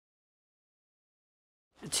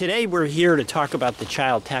Today we're here to talk about the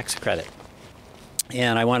child tax credit.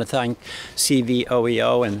 And I want to thank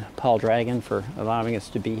CVOEO and Paul Dragon for allowing us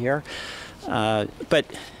to be here. But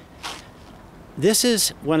this is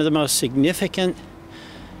one of the most significant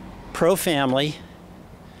pro-family,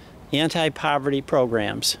 anti-poverty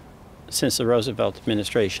programs since the Roosevelt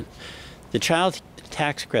administration. The child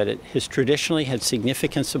tax credit has traditionally had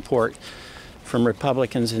significant support from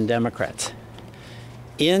Republicans and Democrats.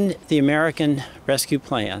 In the American Rescue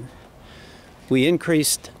Plan, we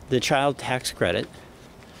increased the child tax credit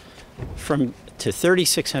to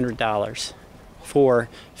 $3,600 for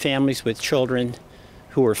families with children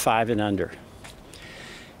who are 5 and under.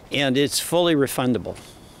 And it's fully refundable.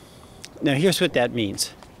 Now here's what that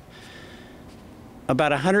means.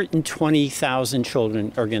 About 120,000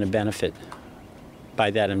 children are going to benefit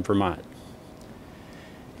by that in Vermont.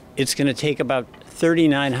 It's going to take about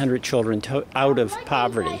 3,900 children out of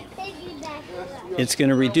poverty. It's going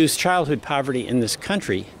to reduce childhood poverty in this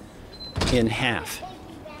country in half.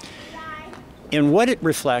 And what it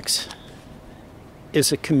reflects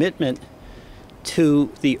is a commitment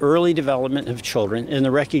to the early development of children and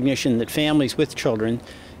the recognition that families with children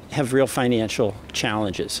have real financial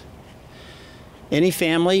challenges. Any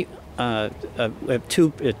family, a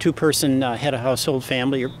two-person head of household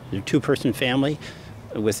family or a two-person family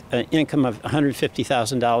with an income of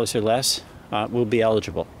 $150,000 or less will be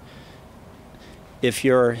eligible. If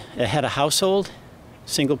you're a head of household,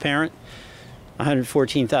 single parent,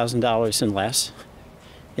 $114,000 and less.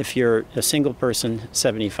 If you're a single person,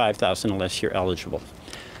 $75,000 and less, you're eligible.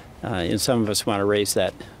 And some of us want to raise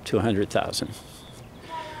that to $100,000.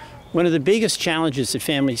 One of the biggest challenges that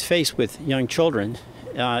families face with young children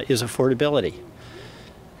is affordability.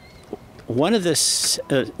 One of the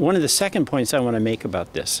second points I want to make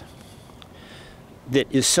about this that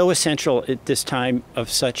is so essential at this time of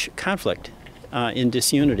such conflict and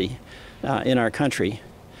disunity in our country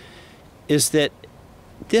is that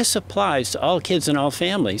this applies to all kids and all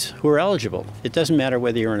families who are eligible. It doesn't matter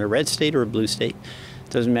whether you're in a red state or a blue state.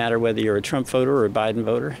 It doesn't matter whether you're a Trump voter or a Biden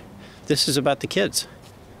voter. This is about the kids.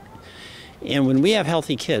 And when we have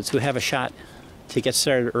healthy kids who have a shot to get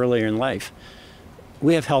started earlier in life,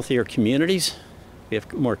 we have healthier communities, we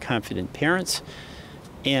have more confident parents,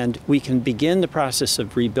 and we can begin the process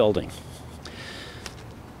of rebuilding.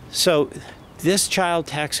 So this child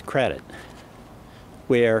tax credit,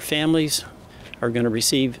 where families are going to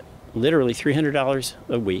receive literally $300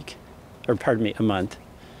 a week, or pardon me, a month,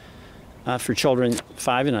 for children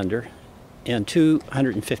 5 and under, and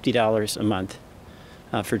 $250 a month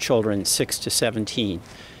for children 6 to 17,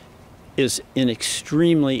 is an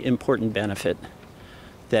extremely important benefit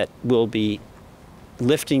that will be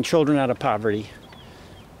lifting children out of poverty,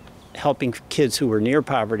 helping kids who are near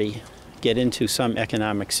poverty get into some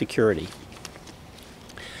economic security.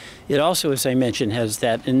 It also, as I mentioned, has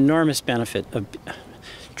that enormous benefit of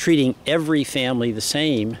treating every family the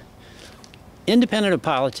same, independent of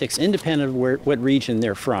politics, independent of what region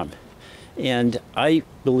they're from. And I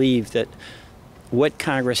believe that what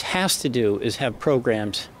Congress has to do is have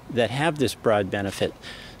programs that have this broad benefit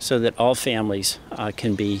so that all families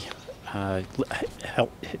can be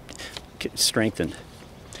strengthened.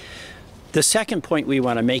 The second point we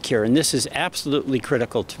want to make here, and this is absolutely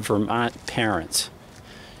critical to Vermont parents,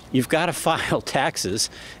 you've got to file taxes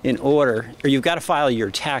in order, or you've got to file your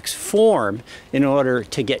tax form in order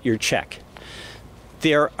to get your check.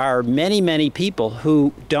 There are many, many people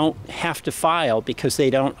who don't have to file because they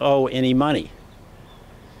don't owe any money.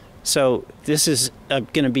 So this is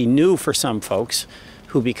going to be new for some folks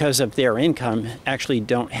who, because of their income, actually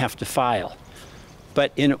don't have to file.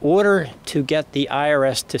 But in order to get the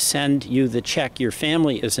IRS to send you the check your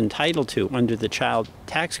family is entitled to under the child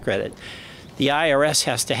tax credit, the IRS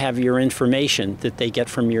has to have your information that they get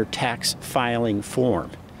from your tax filing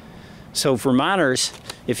form. So Vermonters,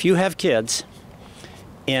 if you have kids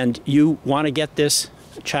and you want to get this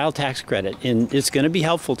child tax credit, and it's going to be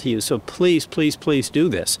helpful to you, so please, please, please do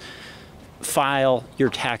this. File your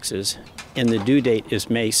taxes, and the due date is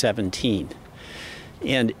May 17.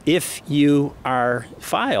 And if you are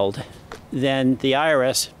filed, then the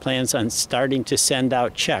IRS plans on starting to send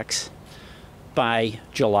out checks by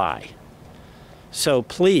July. So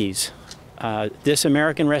please, this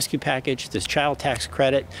American Rescue Package, this child tax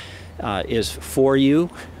credit is for you.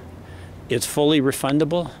 It's fully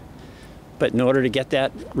refundable, but in order to get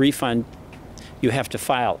that refund, you have to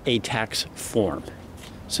file a tax form.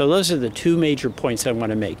 So those are the two major points I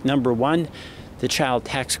want to make. Number one, the child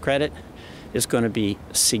tax credit is going to be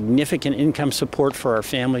significant income support for our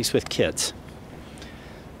families with kids.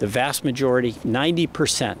 The vast majority,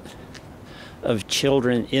 90% of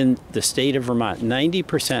children in the state of Vermont,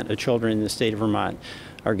 90% of children in the state of Vermont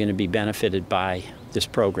are going to be benefited by this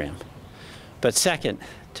program. But second,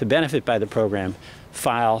 to benefit by the program,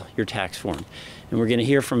 file your tax form. And we're going to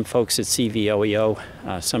hear from folks at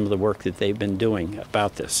CVOEO some of the work that they've been doing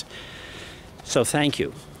about this. So thank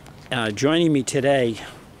you. Joining me today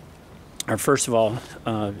are, first of all,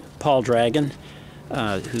 Paul Dragon,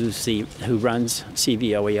 who runs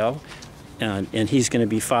CVOEO, and he's going to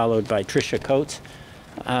be followed by Tricia Coates,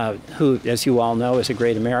 who, as you all know, is a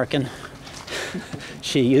great American.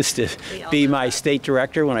 She used to be my state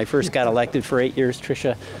director when I first got elected for 8 years.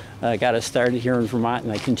 Tricia got us started here in Vermont,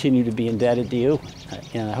 and I continue to be indebted to you,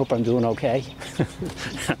 and I hope I'm doing okay.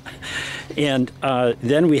 And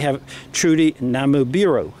then we have Trudy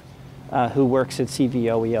Namubiru, who works at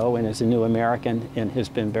CVOEO and is a new American and has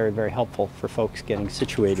been very, very helpful for folks getting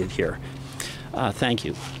situated here. Thank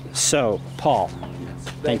you. So, Paul,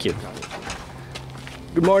 thank you.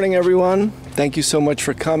 Good morning, everyone. Thank you so much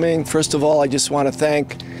for coming. First of all, I just want to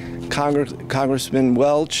thank Congressman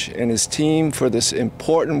Welch and his team for this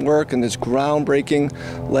important work and this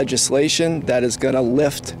groundbreaking legislation that is going to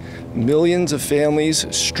lift millions of families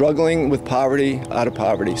struggling with poverty out of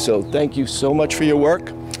poverty. So thank you so much for your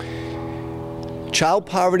work. Child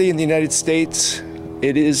poverty in the United States,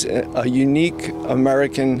 it is a unique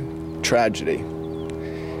American tragedy.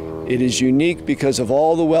 It is unique because of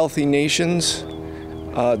all the wealthy nations.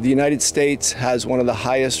 The United States has one of the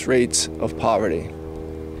highest rates of poverty.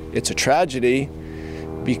 It's a tragedy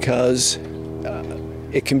because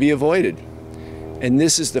it can be avoided. And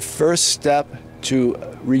this is the first step to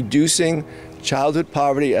reducing childhood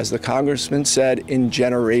poverty, as the Congressman said, in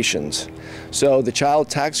generations. So the child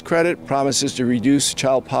tax credit promises to reduce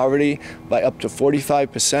child poverty by up to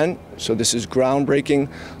 45%. So this is groundbreaking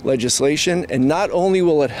legislation. And not only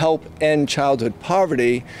will it help end childhood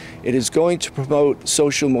poverty, it is going to promote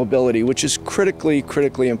social mobility, which is critically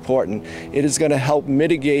important. It is going to help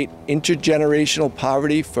mitigate intergenerational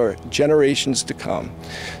poverty for generations to come.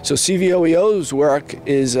 So CVOEO's work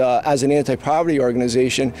is, as an anti-poverty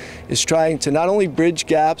organization, is trying to not only bridge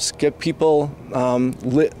gaps, get people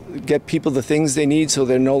the things they need so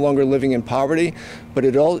they're no longer living in poverty, but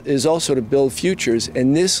it is also to build futures.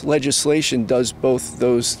 And this legislation does both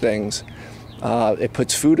those things. It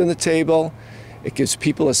puts food on the table, it gives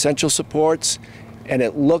people essential supports, and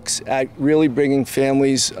it looks at really bringing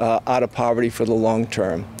families out of poverty for the long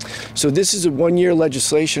term. So this is a one-year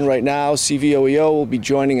legislation right now. CVOEO will be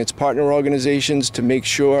joining its partner organizations to make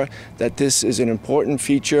sure that this is an important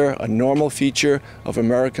feature, a normal feature of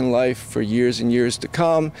American life for years and years to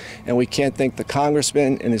come. And we can't thank the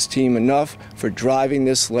Congressman and his team enough for driving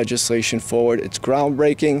this legislation forward. It's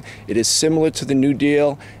groundbreaking. It is similar to the New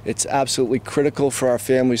Deal. It's absolutely critical for our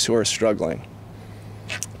families who are struggling.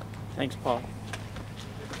 Thanks, Paul.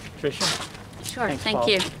 Tricia? Sure, Thanks, thank Paul.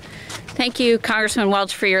 you. Thank you, Congressman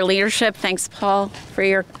Welch, for your leadership. Thanks, Paul, for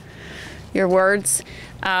your words.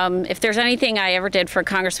 If there's anything I ever did for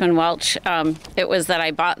Congressman Welch, it was that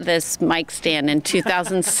I bought this mic stand in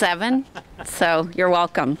 2007, so you're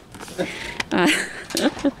welcome.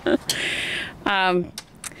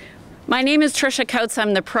 My name is Tricia Coates.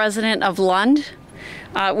 I'm the president of Lund.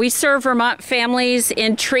 We serve Vermont families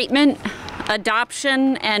in treatment,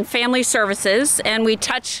 adoption, and family services, and we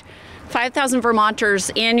touch 5,000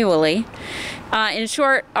 Vermonters annually. In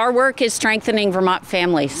short, our work is strengthening Vermont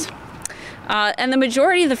families. And the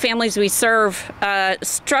majority of the families we serve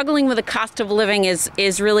struggling with the cost of living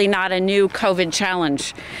is really not a new COVID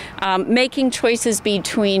challenge. Making choices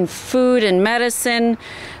between food and medicine,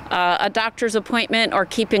 a doctor's appointment, or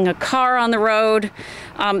keeping a car on the road.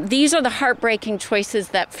 These are the heartbreaking choices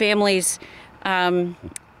that families,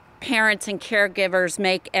 parents and caregivers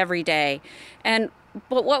make every day.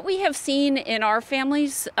 But what we have seen in our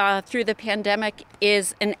families through the pandemic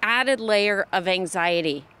is an added layer of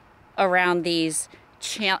anxiety around these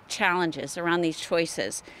challenges, around these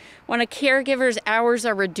choices. When a caregiver's hours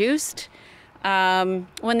are reduced, when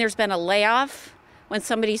there's been a layoff, when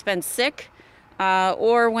somebody's been sick,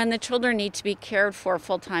 or when the children need to be cared for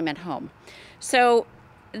full-time at home. So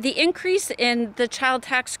the increase in the child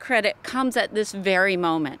tax credit comes at this very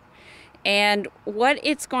moment. And what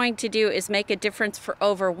it's going to do is make a difference for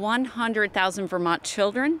over 100,000 Vermont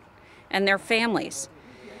children and their families.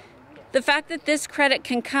 The fact that this credit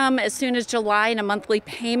can come as soon as July in a monthly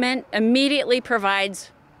payment immediately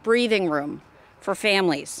provides breathing room for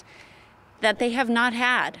families that they have not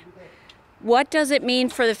had. What does it mean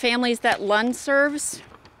for the families that Lund serves?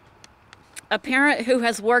 A parent who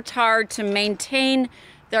has worked hard to maintain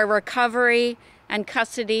their recovery and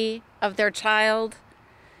custody of their child,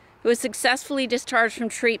 who is successfully discharged from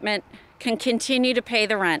treatment, can continue to pay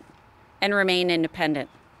the rent and remain independent.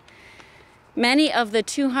 Many of the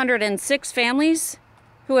 206 families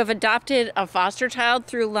who have adopted a foster child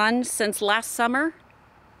through Lund since last summer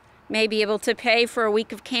may be able to pay for a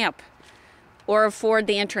week of camp or afford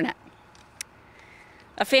the internet.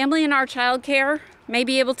 A family in our child care may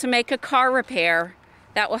be able to make a car repair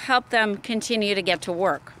that will help them continue to get to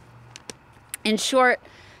work. In short,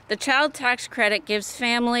 the child tax credit gives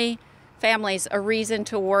families a reason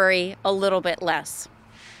to worry a little bit less.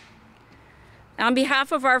 On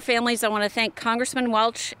behalf of our families, I want to thank Congressman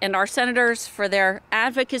Welch and our senators for their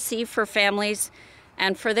advocacy for families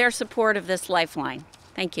and for their support of this lifeline.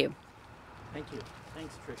 Thank you. Thank you.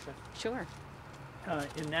 Thanks, Tricia. Sure.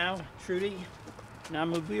 And now, Trudy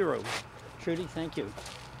Namubiru. Trudy, thank you.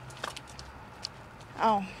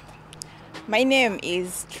 Oh, my name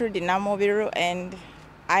is Trudy Namubiru, and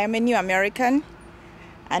I am a new American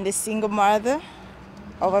and a single mother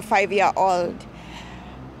of a 5-year-old.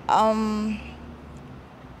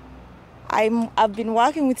 I've been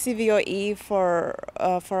working with CVOE for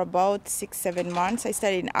about 6-7 months. I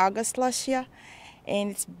started in August last year,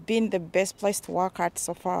 and it's been the best place to work at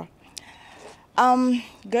so far.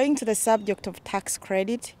 Going to the subject of tax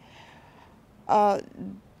credit, I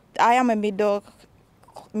am a middle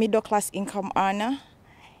class income earner,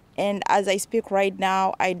 and as I speak right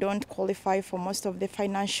now, I don't qualify for most of the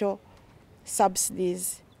financial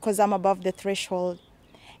subsidies because I'm above the threshold,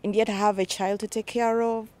 and yet I have a child to take care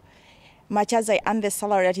of. Much as I earn the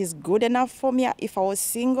salary that is good enough for me if I was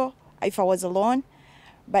single, if I was alone,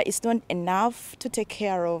 but it's not enough to take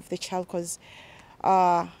care of the child because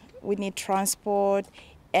we need transport,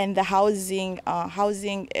 and the housing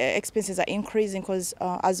expenses are increasing because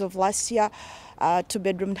as of last year,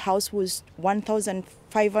 two-bedroom house was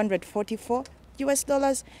 $1,544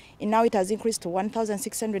 US, and now it has increased to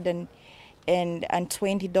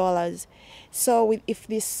 $1,620. So if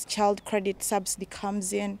this child credit subsidy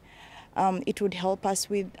comes in, it would help us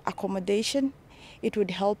with accommodation. It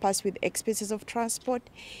would help us with expenses of transport.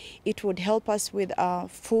 It would help us with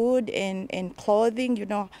food and clothing. You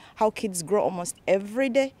know how kids grow almost every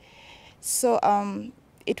day. So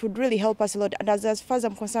it would really help us a lot. And as far as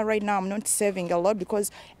I'm concerned right now, I'm not saving a lot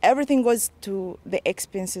because everything goes to the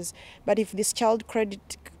expenses. But if this child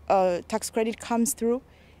credit, tax credit comes through,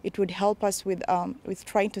 it would help us with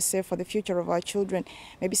trying to save for the future of our children.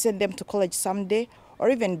 Maybe send them to college someday, or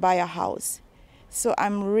even buy a house. So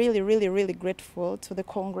I'm really, really, really grateful to the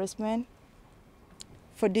Congressman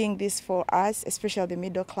for doing this for us, especially the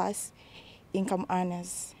middle class income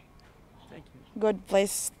earners. Thank you. God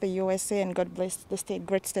bless the USA and God bless the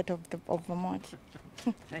great state of Vermont.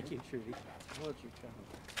 Thank you, Trudy. How old's your child?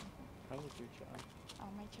 How old's your child?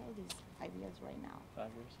 My child is 5 years right now. 5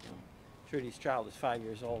 years? Yeah. Trudy's child is 5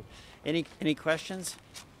 years old. Any questions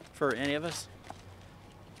for any of us?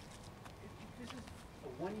 This is a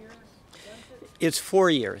 1 year benefit? It's 4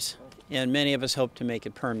 years, and many of us hope to make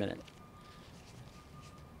it permanent.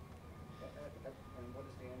 And what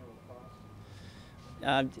is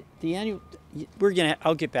the annual cost?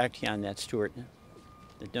 I'll get back to you on that, Stuart.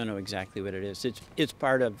 I don't know exactly what it is. It's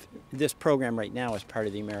part of this program right now is part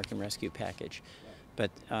of the American Rescue Package, but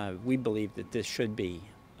we believe that this should be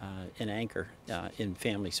an anchor in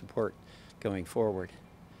family support going forward.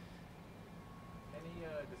 Any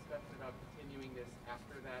discussion about continuing this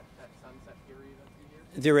after that sunset period of 2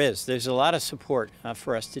 years? There is. There's a lot of support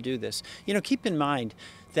for us to do this. You know, keep in mind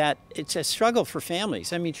that it's a struggle for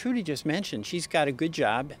families. I mean, Trudy just mentioned she's got a good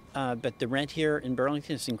job, but the rent here in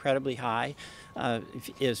Burlington is incredibly high.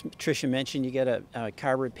 As Tricia mentioned, you get a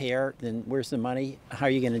car repair, then where's the money? How are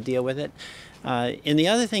you going to deal with it? And the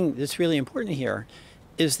other thing that's really important here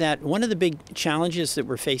is that one of the big challenges that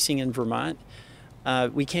we're facing in Vermont,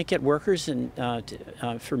 we can't get workers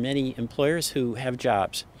for many employers who have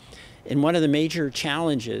jobs. And one of the major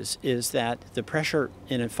challenges is that the pressure,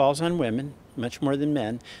 and it falls on women much more than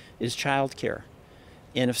men, is childcare.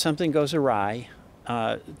 And if something goes awry,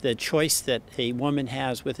 the choice that a woman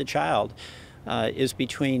has with a child is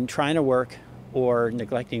between trying to work or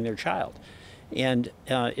neglecting their child. And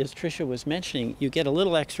as Tricia was mentioning, you get a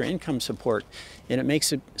little extra income support, and it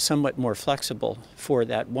makes it somewhat more flexible for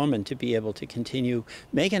that woman to be able to continue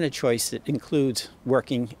making a choice that includes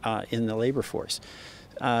working in the labor force.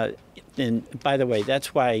 And by the way,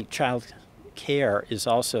 that's why child care is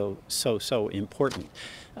also so important.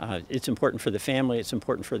 It's important for the family, it's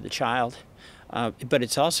important for the child, but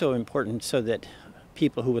it's also important so that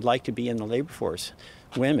people who would like to be in the labor force,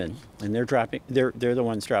 women, and they're the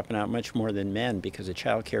ones dropping out much more than men because of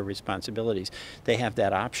child care responsibilities, they have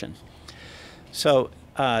that option. So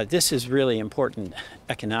this is really important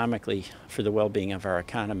economically for the well-being of our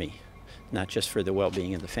economy. not just for the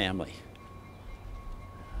well-being of the family.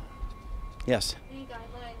 Yes? Any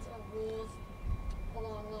guidelines or rules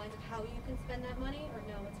along the lines of how you can spend that money, or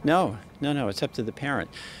no? It's No, it's up to the parent.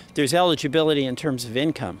 There's eligibility in terms of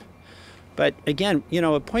income. But again,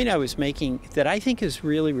 a point I was making that I think is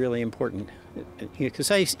really, really important, because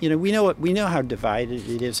we know how divided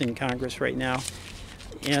it is in Congress right now,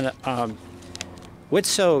 and what's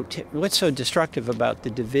so destructive about the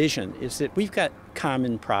division is that we've got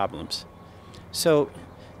common problems. So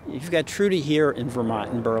you've got Trudy here in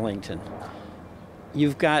Vermont, in Burlington.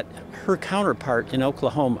 You've got her counterpart in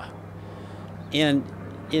Oklahoma, and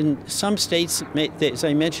in some states, as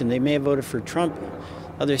I mentioned, they may have voted for Trump.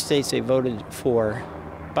 Other states, they voted for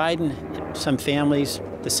Biden. Some families,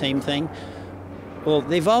 the same thing. Well,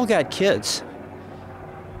 they've all got kids.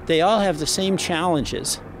 They all have the same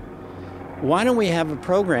challenges. Why don't we have a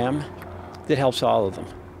program that helps all of them?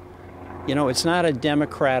 It's not a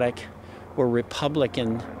Democratic or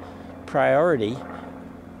Republican priority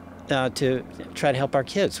to try to help our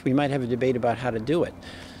kids. We might have a debate about how to do it.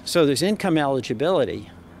 So there's income eligibility,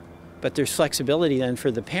 but there's flexibility then for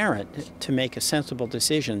the parent to make a sensible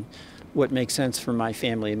decision, what makes sense for my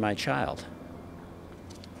family and my child.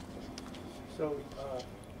 So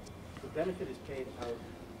the benefit is paid out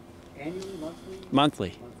annually, monthly?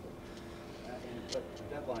 Monthly. But the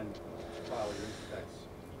deadline to file your tax?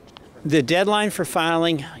 The deadline for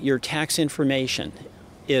filing your tax information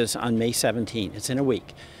is on May 17. It's in a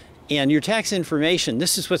week. And your tax information,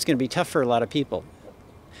 this is what's going to be tough for a lot of people.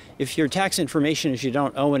 If your tax information is you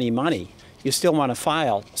don't owe any money, you still want to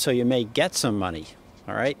file, so you may get some money,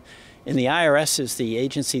 all right? And the IRS is the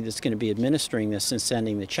agency that's going to be administering this and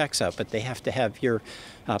sending the checks out, but they have to have your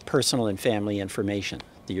personal and family information,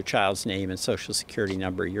 your child's name and social security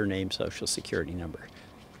number, your name, social security number.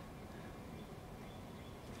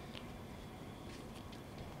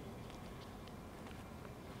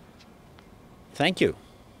 Thank you.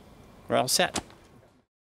 We're all set.